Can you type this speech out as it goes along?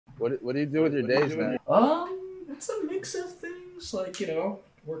What do you do with your days, man? It's a mix of things, like, you know,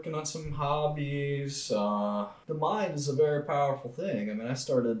 working on some hobbies. The mind is a very powerful thing. I mean, I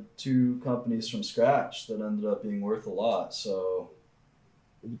started 2 companies from scratch that ended up being worth a lot. So,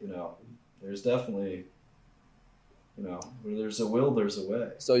 you know, there's definitely, you know, where there's a will, there's a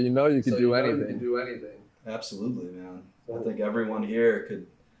way. So you know you can do anything. Absolutely, man. I think everyone here could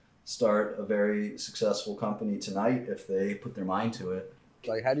start a very successful company tonight if they put their mind to it.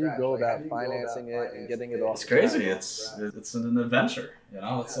 Like, how do you go about financing it and getting it off? It's crazy. It's an adventure. You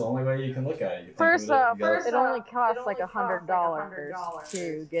know, it's the only way you can look at it. First off, it only costs like $100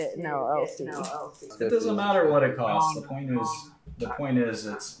 to get an LLC. It doesn't matter what it costs. The point is,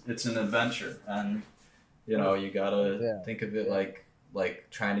 it's an adventure, and you know, you gotta think of it like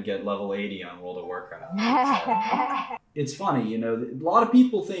trying to get level 80 on World of Warcraft. It's funny, you know, a lot of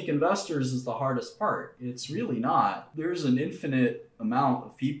people think investors is the hardest part. It's really not. There's an infinite amount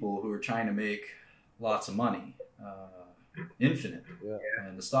of people who are trying to make lots of money. Infinite. Yeah.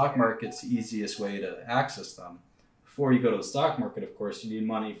 And the stock market's the easiest way to access them. Before you go to the stock market, of course, you need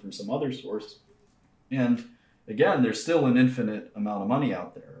money from some other source. And again, there's still an infinite amount of money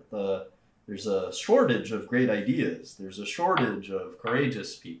out there. There's a shortage of great ideas. There's a shortage of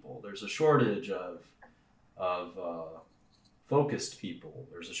courageous people. There's a shortage of focused people.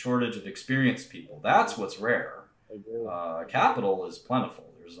 There's a shortage of experienced people. That's what's rare. Capital is plentiful.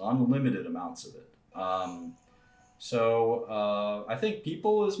 There's unlimited amounts of it. So I think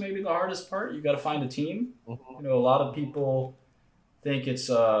people is maybe the hardest part. You got to find a team. You know, a lot of people think it's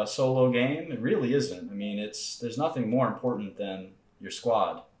a solo game. It really isn't. I mean, there's nothing more important than your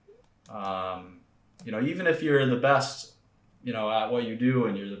squad. You know, even if you're the best, you know, at what you do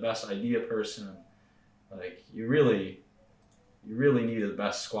and you're the best idea person, like you really need the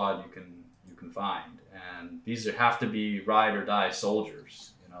best squad you can find. And these have to be ride or die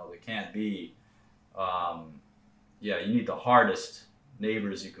soldiers. You know, they can't be, you need the hardest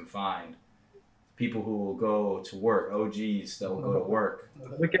neighbors you can find. People who will go to work, OGs that will go to work.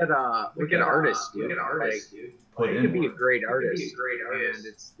 Look at artists, dude. Like, you could be a great artist, and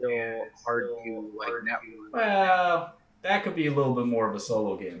it's still hard to like network. Well, that could be a little bit more of a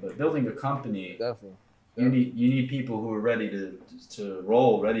solo game, but building a company, definitely. You need people who are ready to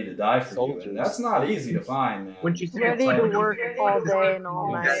roll, ready to die for you. And that's not easy to find, man. Ready to work all day and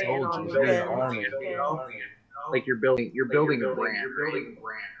all night and on weekends. Like you're building a brand, right?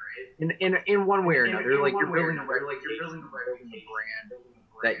 In one way or another, like you're building a brand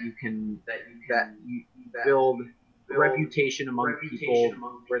that you build a reputation among people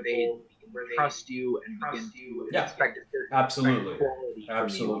where they trust you and begin to expect a certain absolutely.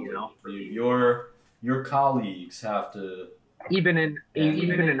 You, you know? Your colleagues have to even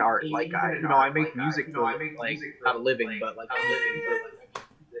in art, like I make music for not a living, but like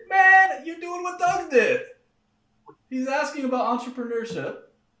man, you're doing what Doug did. He's asking about entrepreneurship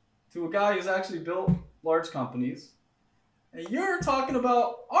to a guy who's actually built large companies, and you're talking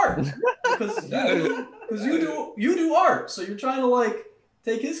about art because you do art. So you're trying to like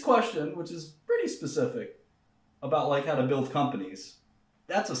take his question, which is pretty specific, about like how to build companies.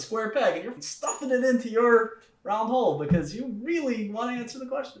 That's a square peg, and you're stuffing it into your round hole because you really want to answer the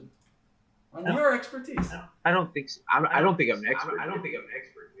question on your expertise. I don't think so. I don't think I'm an expert.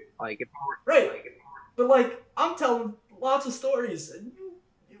 Dude. Like if but like I'm telling lots of stories, and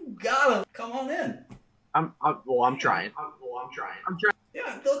you gotta come on in. I'm trying.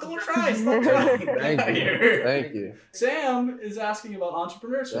 Yeah, don't try. Stop trying. Thank you. Sam is asking about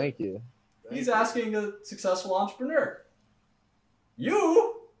entrepreneurship. Thank you. He's asking a successful entrepreneur.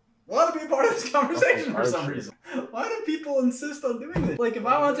 You want to be a part of this conversation for some reason. Why do people insist on doing this? Like, if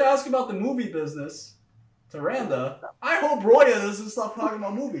I want to ask about the movie business to Randa, I hope Roya doesn't stop talking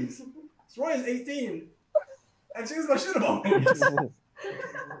about movies. Roya's 18, and she doesn't know shit about movies.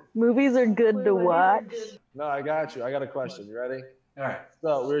 Movies are good to watch. No, I got you. I got a question. You ready? All right.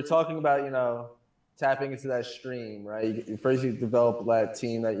 So we were talking about, you know, tapping into that stream, right? First, you develop that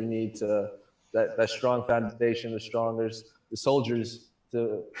team that you need to, that strong foundation, the soldiers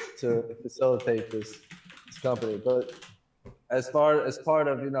to facilitate this company. But as part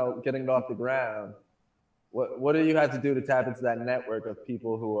of, you know, getting it off the ground, what do you have to do to tap into that network of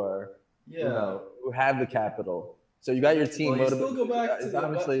people who are, you know, who have the capital? So you got your team. Well, you still go back to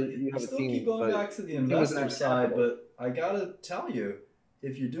you still keep going back to the investor side, but I gotta tell you,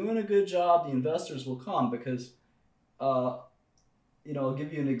 if you're doing a good job, the investors will come because, you know, I'll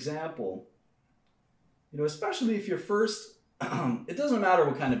give you an example. You know, especially if you're first, it doesn't matter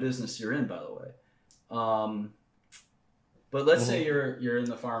what kind of business you're in, by the way. But let's say you're in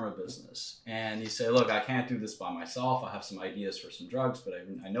the pharma business and you say, look, I can't do this by myself. I have some ideas for some drugs, but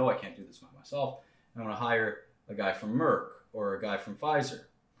I know I can't do this by myself. I'm going to hire a guy from Merck or a guy from Pfizer.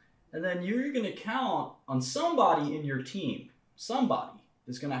 And then you're going to count on somebody in your team. Somebody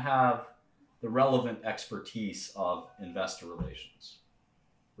is going to have the relevant expertise of investor relations,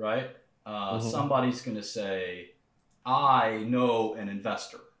 right? Somebody's going to say, I know an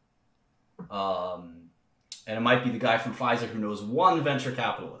investor. And it might be the guy from Pfizer who knows one venture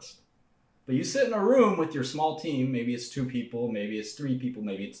capitalist. But you sit in a room with your small team, maybe it's 2 people, maybe it's 3 people,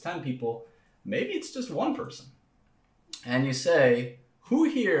 maybe it's 10 people, maybe it's just 1 person. And you say, who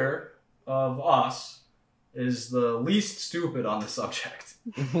here of us is the least stupid on the subject?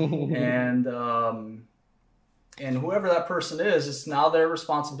 and whoever that person is, it's now their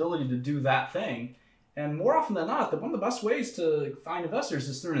responsibility to do that thing. And more often than not, one of the best ways to find investors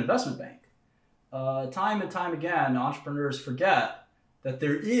is through an investment bank. Time and time again, entrepreneurs forget that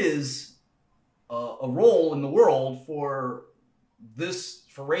there is a role in the world for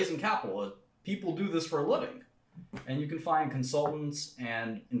raising capital. People do this for a living. And you can find consultants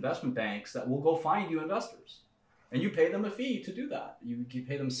and investment banks that will go find you investors. And you pay them a fee to do that. You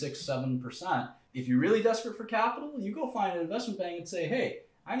pay them 6-7%. If you're really desperate for capital, you go find an investment bank and say, hey,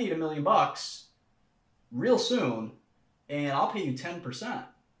 I need $1 million real soon, and I'll pay you 10%.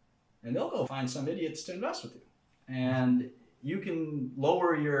 And they'll go find some idiots to invest with you. And you can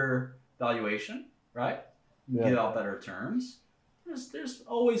lower your valuation, right? You get out better terms. There's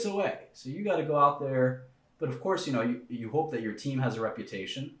always a way. So you got to go out there. But of course, you hope that your team has a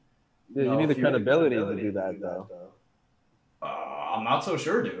reputation. You need the credibility to do that, though. I'm not so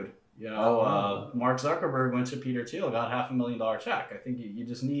sure, dude. Mark Zuckerberg went to Peter Thiel, got $500,000 check. I think you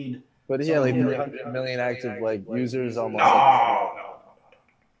just need. But he had like 300 million active users almost. No.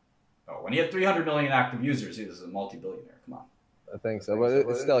 When he had 300 million active users, he was a multi-billionaire. Come on. I think so,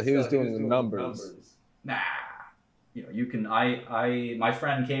 but still, he was doing the numbers. Nah. You can. My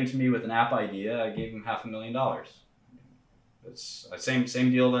friend came to me with an app idea. I gave him $500,000. It's the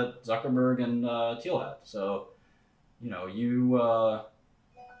same deal that Zuckerberg and Thiel had. So,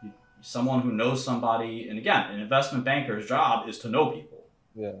 someone who knows somebody, and again, an investment banker's job is to know people.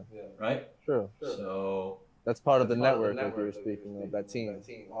 Yeah. Right. Sure. So that's part of the network, like you were speaking of, that team.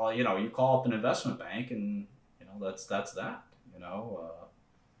 Well, you call up an investment bank, and that's that.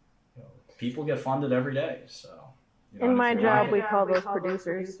 People get funded every day, so. In my job, we call those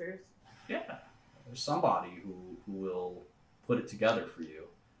producers. Yeah, there's somebody who will put it together for you,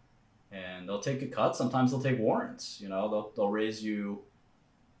 and they'll take a cut. Sometimes they'll take warrants. They'll raise you.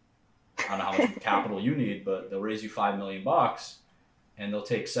 I don't know how much capital you need, but they'll raise you $5 million, and they'll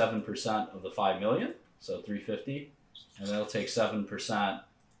take 7% of the $5 million, so $350, and they'll take 7%,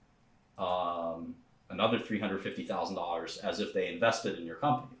 another $350,000 as if they invested in your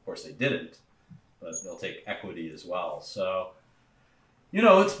company. Of course, they didn't, but they'll take equity as well. So,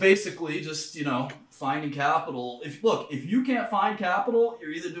 it's basically just, finding capital. If you can't find capital,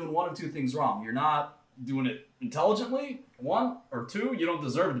 you're either doing one of 2 things wrong. You're not doing it intelligently, 1, or 2, you don't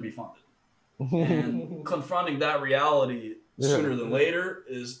deserve to be funded. And confronting that reality sooner than later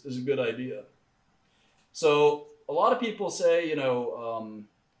is a good idea. So a lot of people say, I'm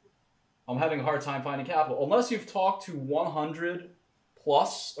having a hard time finding capital. Unless you've talked to 100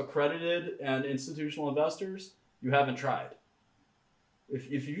 plus accredited and institutional investors, you haven't tried.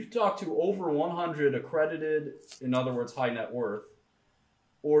 If you talk to over 100 accredited, in other words, high net worth,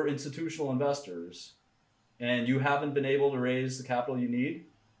 or institutional investors, and you haven't been able to raise the capital you need,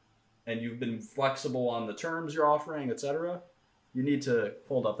 and you've been flexible on the terms you're offering, etc., you need to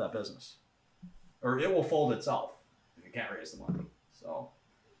fold up that business. Or it will fold itself if you can't raise the money. So,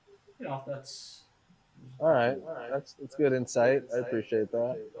 that's... All right. That's good insight. I appreciate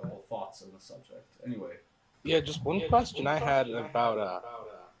that. Thoughts on the subject. Anyway. Yeah, just one question I had about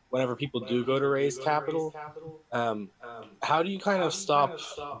whenever people do go to raise capital, how do you kind of stop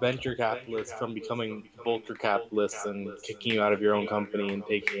venture capitalists from becoming vulture capitalists and kicking you out of your own company and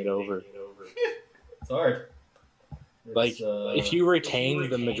taking it over? It's hard. If you retain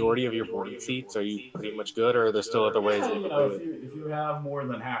the majority of your board seats, are you pretty much good, or are there still other ways? If you have more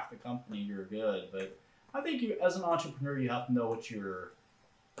than half the company, you're good. But I think as an entrepreneur, you have to know what you're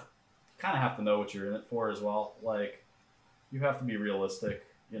in it for as well. You have to be realistic.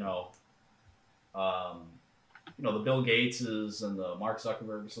 The Bill Gateses and the Mark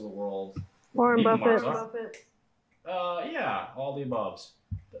Zuckerbergs of the world. Warren Buffett. Yeah, all the aboves.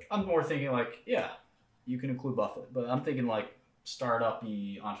 I'm more thinking you can include Buffett, but I'm thinking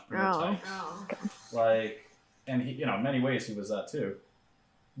startup-y entrepreneur types. Okay. And he, in many ways he was that too.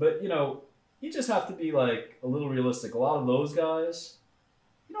 But you just have to be like a little realistic. A lot of those guys,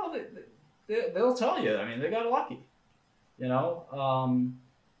 you know, they'll tell you. I mean, they got lucky, you know.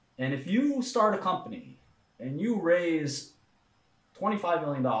 And if you start a company and you raise $25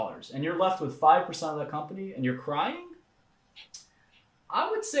 million and you're left with 5% of that company and you're crying, I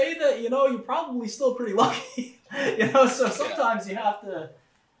would say that, you know, you're probably still pretty lucky. You know, so sometimes you have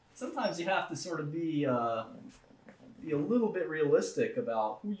to sort of be a little bit realistic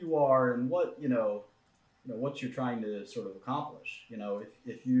about who you are and what, you know, what you're trying to sort of accomplish. You know,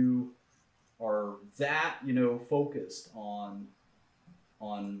 if you are that, you know, focused on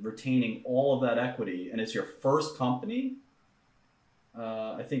retaining all of that equity and it's your first company,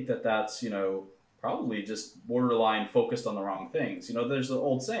 I think that's, you know, probably just borderline focused on the wrong things. You know, there's the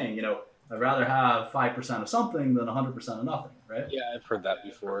old saying, you know, I'd rather have 5% of something than 100% of nothing, right? Yeah, I've heard that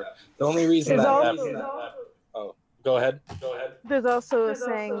before. The only reason oh, go ahead. There's also a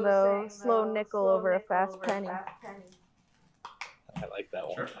saying, though, slow nickel over a fast penny. I like that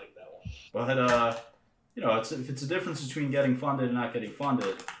one. Sure. But, you know, if it's a difference between getting funded and not getting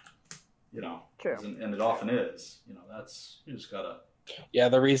funded, you know, True. And it often is, you know, you just gotta. Yeah,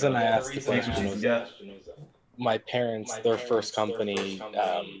 the reason I asked the question was Yeah. my parents, their first company,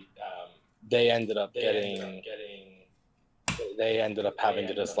 they ended up having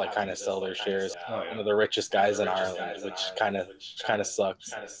to just like kind of sell their shares. One of the richest guys in Ireland, which kind of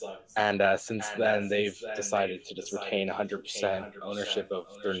sucks. And since then, they've decided to just retain 100% ownership of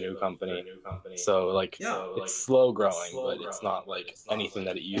their new company. So like, it's slow growing, but it's not like anything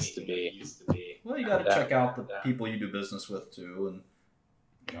that it used to be. Well, you got to check out the people you do business with too, and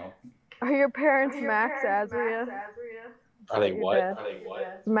you know. Are your parents Max Azria? Are they what? Is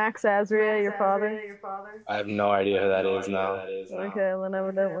Max Azria your father? I have no idea who that is now. Okay, then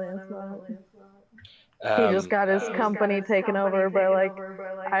evidently it's not. He just got his company taken over by like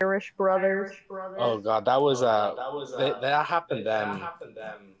Irish brothers. Oh god, that was that happened then,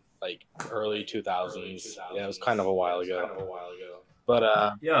 like early 2000s. Yeah, it was kind of a while ago.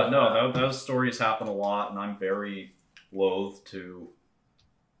 But yeah, no, those stories happen a lot, and I'm very loath to,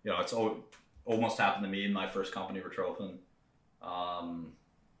 you know, it's almost happened to me in my first company, 𝗏𝗏𝗏.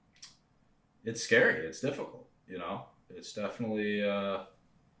 It's scary. It's difficult. You know, it's definitely, you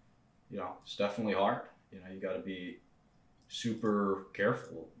know, it's definitely hard. You know, you got to be super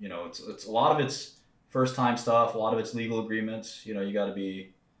careful. You know, it's a lot of it's first time stuff. A lot of it's legal agreements. You know, you got to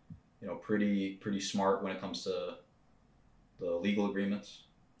be, you know, pretty smart when it comes to the legal agreements.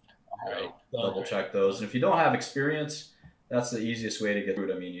 all right. Double check those. And if you don't have experience, that's the easiest way to get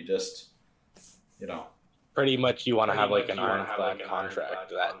through it. I mean, you just, you know, pretty much you want to have like an ironclad contract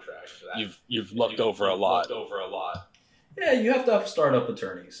that you've looked over a lot. Yeah, you have to have startup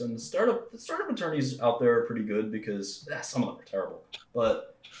attorneys, and the startup attorneys out there are pretty good because some of them are terrible.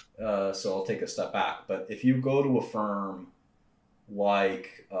 But so I'll take a step back. But if you go to a firm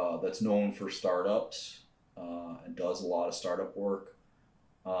like that's known for startups and does a lot of startup work,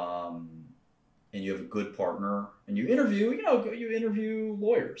 and you have a good partner, and you interview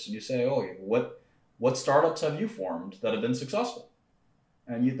lawyers, and you say, oh, what startups have you formed that have been successful?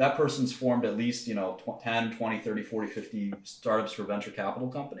 And that person's formed at least, you know, 10, 20, 30, 40, 50 startups for venture capital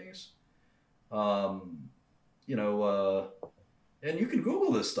companies. You know, and you can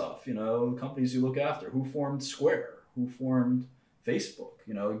Google this stuff, you know, companies you look after. Who formed Square? Who formed Facebook?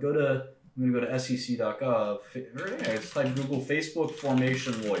 You know, I'm going to go to sec.gov, or it's like Google Facebook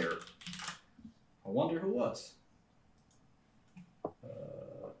formation lawyer. I wonder who was.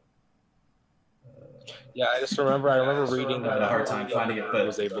 Yeah, I remember reading that I had a hard time finding it, but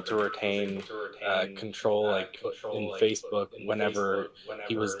was able to retain control like in Facebook whenever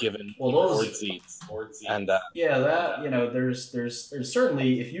he was given board seats. And yeah, that, you know, there's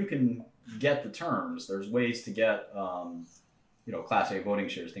certainly, if you can get the terms, there's ways to get you know, Class A voting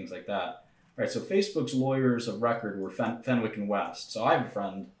shares, things like that. All right, so Facebook's lawyers of record were Fenwick and West. So I have a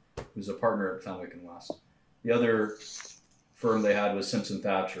friend who's a partner at Fenwick and West. The other firm they had was Simpson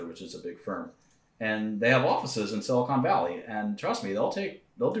Thacher, which is a big firm. And they have offices in Silicon Valley, and trust me, they'll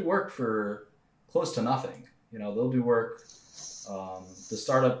do work for close to nothing. You know, they'll do work. The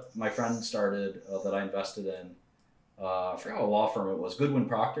startup my friend started that I invested in, I forgot what law firm it was, Goodwin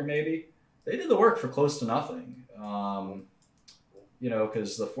Procter maybe. They did the work for close to nothing. You know,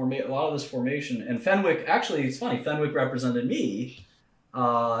 because a lot of this formation, and Fenwick, actually, it's funny, Fenwick represented me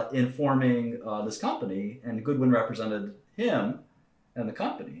in forming this company, and Goodwin represented him and the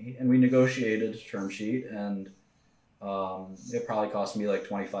company, and we negotiated a term sheet, and it probably cost me like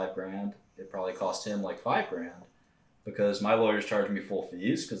 25 grand. It probably cost him like 5 grand, because my lawyers charged me full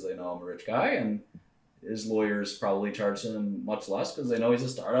fees because they know I'm a rich guy, and his lawyers probably charge him much less because they know he's a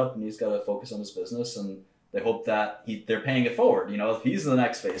startup and he's got to focus on his business, and they hope that they're paying it forward. You know, if he's the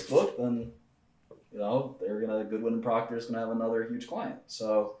next Facebook, then you know Goodwin and Procter is gonna have another huge client.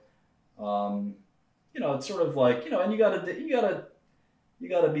 So, you know, it's sort of like, you know, and you gotta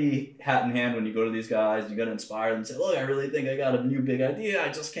be hat in hand when you go to these guys. You gotta inspire them and say, look, I really think I got a new big idea. I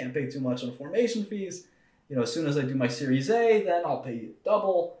just can't pay too much on formation fees. You know, as soon as I do my Series A, then I'll pay you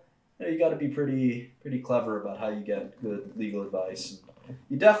double. You know, you got to be pretty clever about how you get good legal advice. And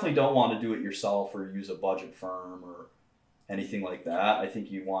you definitely don't want to do it yourself or use a budget firm or anything like that. I think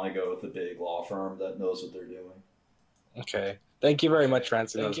you want to go with a big law firm that knows what they're doing. Okay. Thank you very much for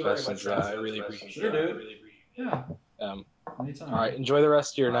answering those questions. I really appreciate it. Sure, dude. Yeah. Anytime. Anytime. All right. Enjoy the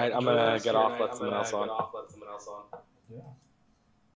rest of your night. I'm going to get off, let someone else on.